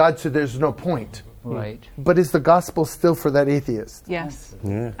believe in God, so there's no point. Right. But is the gospel still for that atheist? Yes.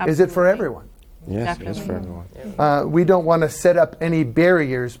 Yeah. Is it for everyone? Yes, it is Definitely. for everyone. We don't want to set up any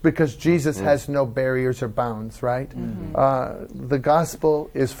barriers because Jesus has no barriers or bounds, right? The gospel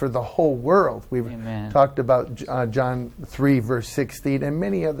is for the whole world. We've talked about John 3, verse 16, and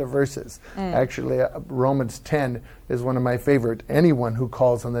many other verses. Actually, Romans 10 is one of my favorite. Anyone who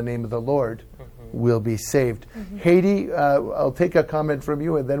calls on the name of the Lord will be saved. Haiti, I'll take a comment from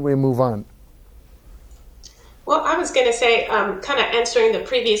you and then we move on. Well, I was going to say, kind of answering the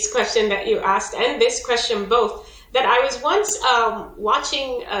previous question that you asked and this question both, that I was once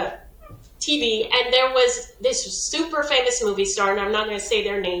watching TV and there was this super famous movie star, and I'm not going to say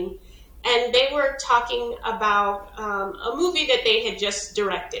their name, and they were talking about a movie that they had just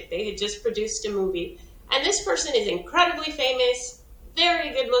directed. They had just produced a movie. And this person is incredibly famous,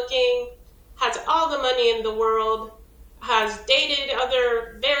 very good looking, has all the money in the world, has dated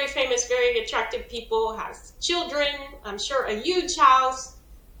other very famous, very attractive people, has children, I'm sure a huge house,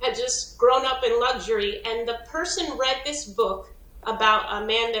 had just grown up in luxury. And the person read this book about a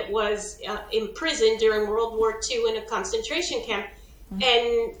man that was in prison during World War II in a concentration camp.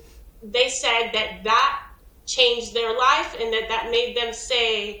 And they said that changed their life and that made them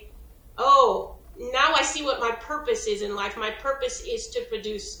say, oh, now I see what my purpose is in life. My purpose is to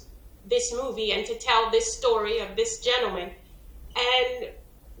produce this movie and to tell this story of this gentleman. And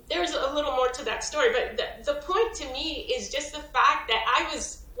there's a little more to that story, but the point to me is just the fact that I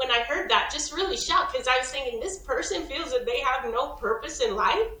was, when I heard that, just really shocked, because I was thinking this person feels that they have no purpose in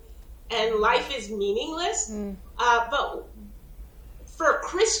life and life is meaningless. But for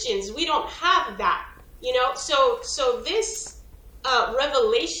Christians, we don't have that, you know. So this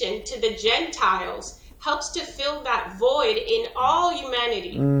revelation to the Gentiles helps to fill that void in all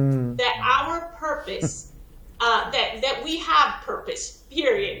humanity, that our purpose, that we have purpose,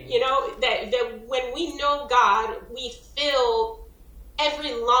 period. You know, that when we know God, we feel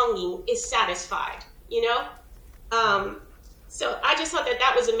every longing is satisfied, you know? So I just thought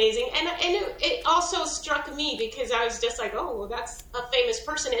that was amazing. And it also struck me because I was just like, oh, well, that's a famous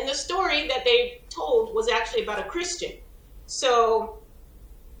person. And the story that they told was actually about a Christian. So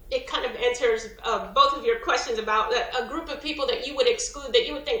it kind of answers both of your questions about a group of people that you would exclude, that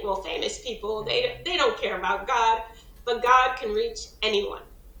you would think, well, famous people, they don't care about God, but God can reach anyone.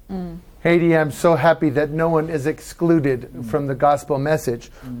 Haiti, I'm so happy that no one is excluded from the gospel message.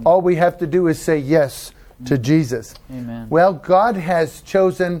 All we have to do is say yes to Jesus. Amen. Well, God has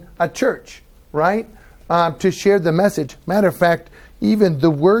chosen a church, right, to share the message. Matter of fact, even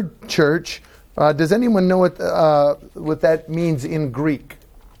the word church, does anyone know what that means in Greek?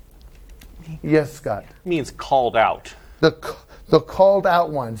 Yes, Scott. It means called out. The called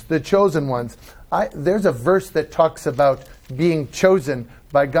out ones, the chosen ones. There's a verse that talks about being chosen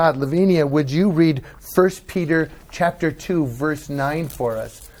by God. Lavinia, would you read 1 Peter chapter 2, verse 9 for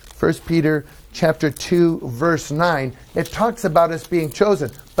us? 1 Peter chapter 2, verse 9. It talks about us being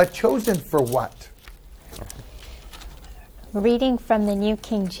chosen. But chosen for what? Reading from the New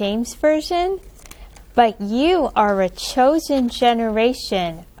King James Version. But you are a chosen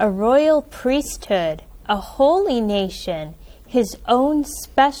generation, a royal priesthood, a holy nation, his own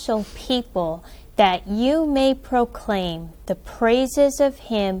special people, that you may proclaim the praises of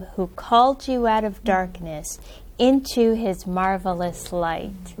him who called you out of darkness into his marvelous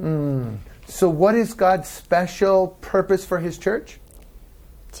light. So what is God's special purpose for his church?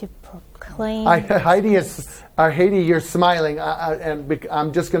 To proclaim. Haiti, you're smiling, and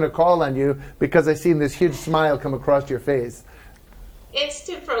I'm just going to call on you because I seen this huge smile come across your face. It's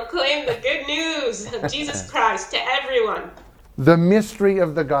to proclaim the good news of Jesus Christ to everyone. The mystery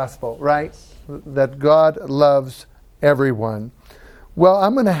of the gospel, right? That God loves everyone. Well,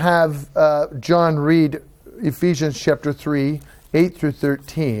 I'm going to have John read Ephesians chapter 3, 8 through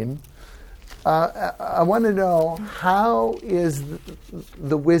 13. I want to know, how is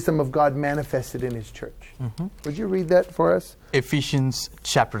the wisdom of God manifested in his church? Would you read that for us? Ephesians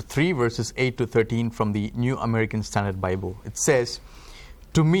chapter 3, verses 8 to 13 from the New American Standard Bible. It says,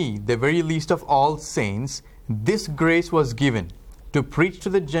 "To me, the very least of all saints, this grace was given, to preach to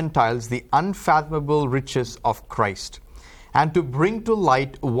the Gentiles the unfathomable riches of Christ, and to bring to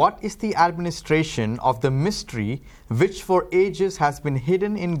light what is the administration of the mystery which for ages has been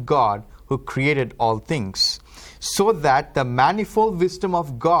hidden in God who created all things, so that the manifold wisdom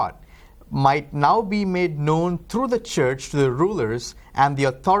of God might now be made known through the church to the rulers and the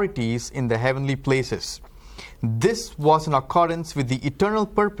authorities in the heavenly places. This was in accordance with the eternal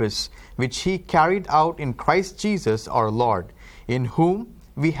purpose which he carried out in Christ Jesus our Lord, in whom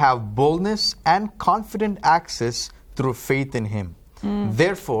we have boldness and confident access through faith in him.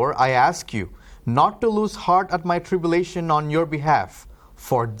 Therefore, I ask you not to lose heart at my tribulation on your behalf,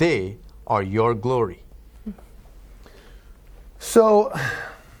 for they are your glory. So,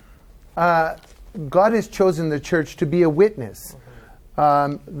 God has chosen the church to be a witness.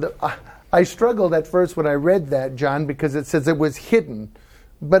 I struggled at first when I read that, John, because it says it was hidden.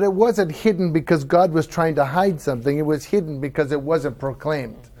 But it wasn't hidden because God was trying to hide something. It was hidden because it wasn't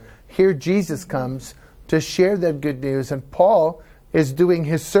proclaimed. Here Jesus comes to share that good news, and Paul is doing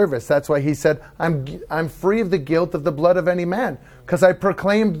his service. That's why he said, I'm free of the guilt of the blood of any man, because I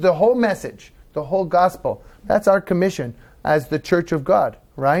proclaimed the whole message, the whole gospel. That's our commission as the church of God,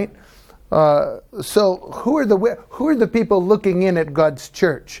 right? So who are the people looking in at God's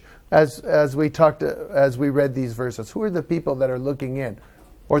church as we read these verses? Who are the people that are looking in,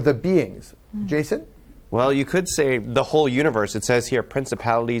 or the beings? Jason? Well, you could say the whole universe. It says here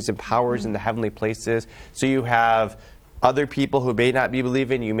principalities and powers in the heavenly places. So you have other people who may not be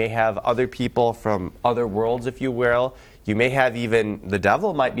believing. You may have other people from other worlds, if you will. You may have even the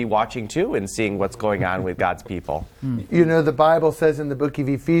devil might be watching too and seeing what's going on with God's people. You know, the Bible says in the book of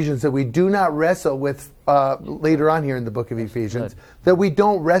Ephesians that we do not wrestle with, later on here in the book of Ephesians, that we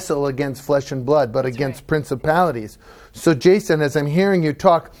don't wrestle against flesh and blood, but against principalities. So, Jason, as I'm hearing you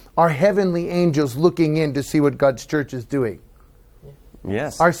talk, are heavenly angels looking in to see what God's church is doing?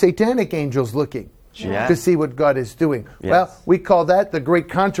 Yes. Are satanic angels looking to see what God is doing? Yes. Well, we call that the great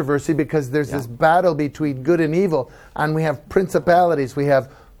controversy because there's this battle between good and evil, and we have principalities, we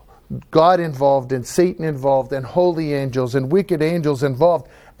have God involved and Satan involved and holy angels and wicked angels involved,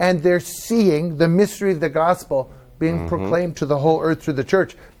 and they're seeing the mystery of the gospel being proclaimed to the whole earth through the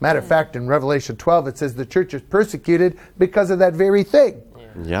church. Matter of fact, in Revelation 12 it says the church is persecuted because of that very thing.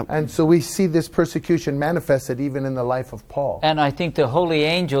 Yep. And so we see this persecution manifested even in the life of Paul. And I think the holy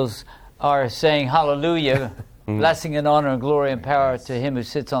angels are saying hallelujah, blessing and honor and glory and power to him who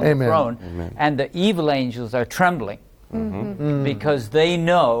sits on the throne. Amen. And the evil angels are trembling because they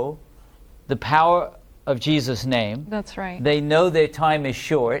know the power of Jesus' name. That's right. They know their time is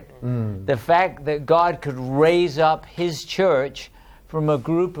short. The fact that God could raise up his church from a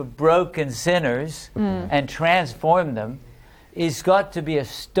group of broken sinners and transform them is got to be a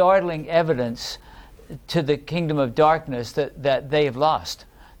startling evidence to the kingdom of darkness that they have lost,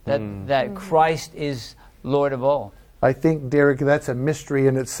 that Christ is Lord of all. I think, Derek, that's a mystery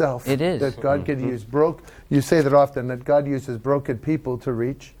in itself. It is. That God could use you say that often, that God uses broken people to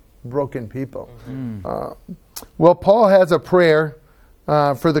reach broken people. Well, Paul has a prayer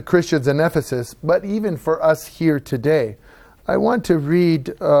for the Christians in Ephesus, but even for us here today. I want to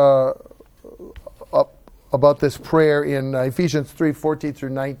read about this prayer in Ephesians 3:14 through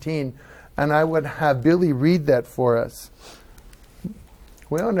 19, and I would have Billy read that for us.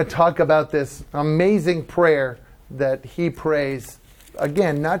 We want to talk about this amazing prayer that he prays,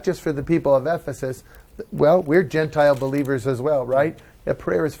 again, not just for the people of Ephesus. Well, we're Gentile believers as well, right? A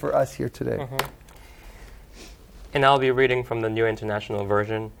prayer is for us here today. And I'll be reading from the New International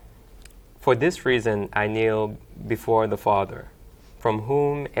Version. For this reason I kneel before the Father, from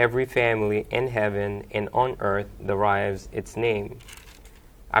whom every family in heaven and on earth derives its name.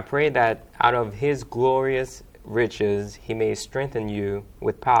 I pray that out of his glorious riches he may strengthen you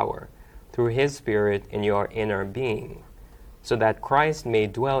with power through his Spirit in your inner being, so that Christ may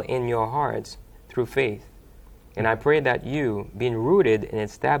dwell in your hearts through faith. And I pray that you, being rooted and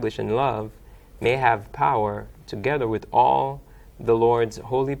established in love, may have power, together with all the Lord's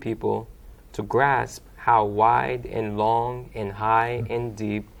holy people, to grasp how wide and long and high and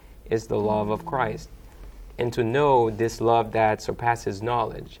deep is the love of Christ, and to know this love that surpasses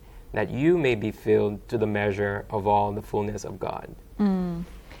knowledge, that you may be filled to the measure of all the fullness of God.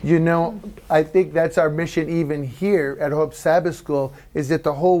 You know, I think that's our mission even here at Hope Sabbath School, is that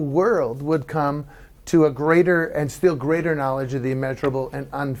the whole world would come to a greater and still greater knowledge of the immeasurable and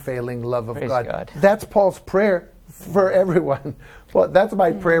unfailing love of God. That's Paul's prayer for everyone. Well, that's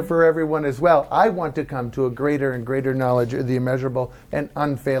my prayer for everyone as well. I want to come to a greater and greater knowledge of the immeasurable and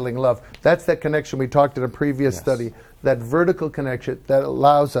unfailing love. That's that connection we talked in a previous study, that vertical connection that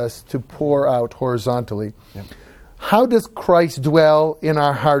allows us to pour out horizontally. How does Christ dwell in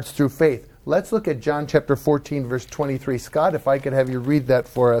our hearts through faith? Let's look at John chapter 14, verse 23. Scott, if I could have you read that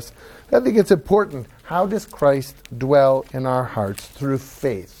for us. I think it's important. How does Christ dwell in our hearts? Through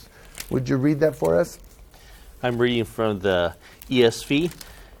faith. Would you read that for us? I'm reading from the ESV.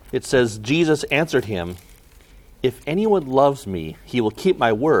 It says, Jesus answered him, "If anyone loves me, he will keep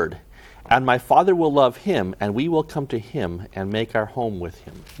my word, and my Father will love him, and we will come to him and make our home with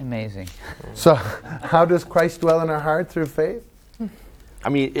him." Amazing. So, how does Christ dwell in our heart? Through faith? I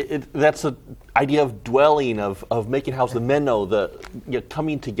mean, that's the idea of dwelling, of making house, the meno,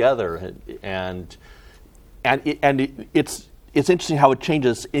 coming together, and it's interesting how it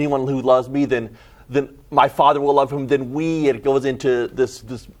changes. Anyone who loves me, then my Father will love him. Then it goes into this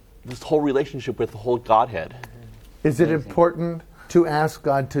whole relationship with the whole Godhead. Is it important to ask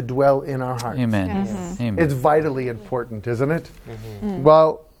God to dwell in our hearts? Amen. Yes. Amen. It's vitally important, isn't it?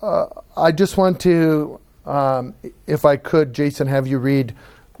 Well, I just want to, if I could, Jason, have you read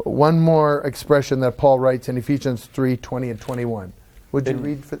one more expression that Paul writes in Ephesians 3:20 and 21. Would you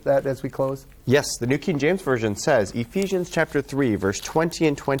read that as we close? Yes, the New King James Version says, Ephesians chapter 3, verse 20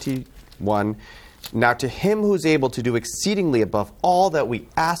 and 21, "Now to him who is able to do exceedingly above all that we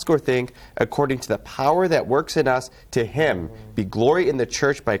ask or think, according to the power that works in us, to him be glory in the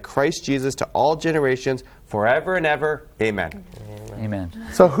church by Christ Jesus to all generations, forever and ever. Amen." Amen.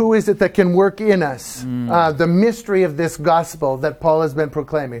 So who is it that can work in us? The mystery of this gospel that Paul has been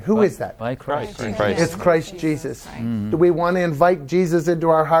proclaiming. Who is that? By Christ. Christ. It's Christ Jesus. Do we want to invite Jesus into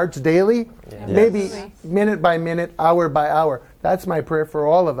our hearts daily? Maybe minute by minute, hour by hour. That's my prayer for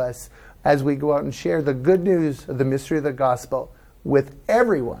all of us as we go out and share the good news of the mystery of the gospel with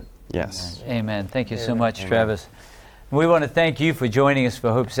everyone. Yes. Amen. Thank you so much, Travis. We want to thank you for joining us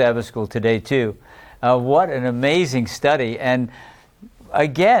for Hope Sabbath School today, too. What an amazing study. And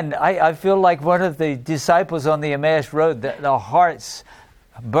again, I feel like one of the disciples on the Emmaus Road, that our hearts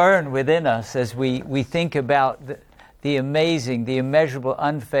burn within us as we think about the amazing, the immeasurable,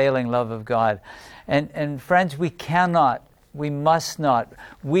 unfailing love of God. And friends, we must not,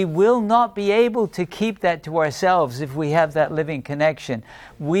 we will not be able to keep that to ourselves if we have that living connection.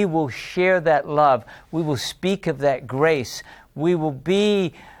 We will share that love. We will speak of that grace. We will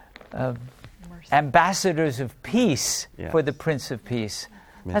be ambassadors of peace for the Prince of Peace.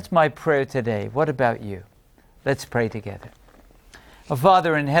 That's my prayer today. What about you? Let's pray together. Oh,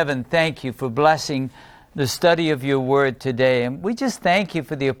 Father in heaven, thank you for blessing the study of your word today. And we just thank you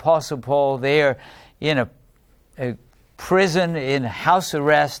for the Apostle Paul there in a prison, in house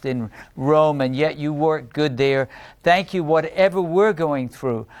arrest in Rome, and yet you work good there. Thank you, whatever we're going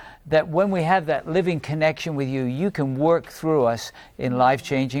through, that when we have that living connection with you, you can work through us in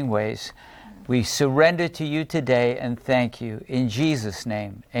life-changing ways. We surrender to you today and thank you. In Jesus'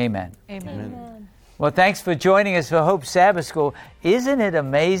 name, amen. Amen. Well, thanks for joining us for Hope Sabbath School. Isn't it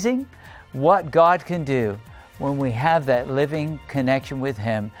amazing what God can do when we have that living connection with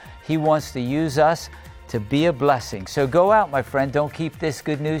Him? He wants to use us to be a blessing. So go out, my friend. Don't keep this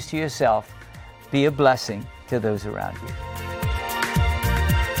good news to yourself. Be a blessing to those around you.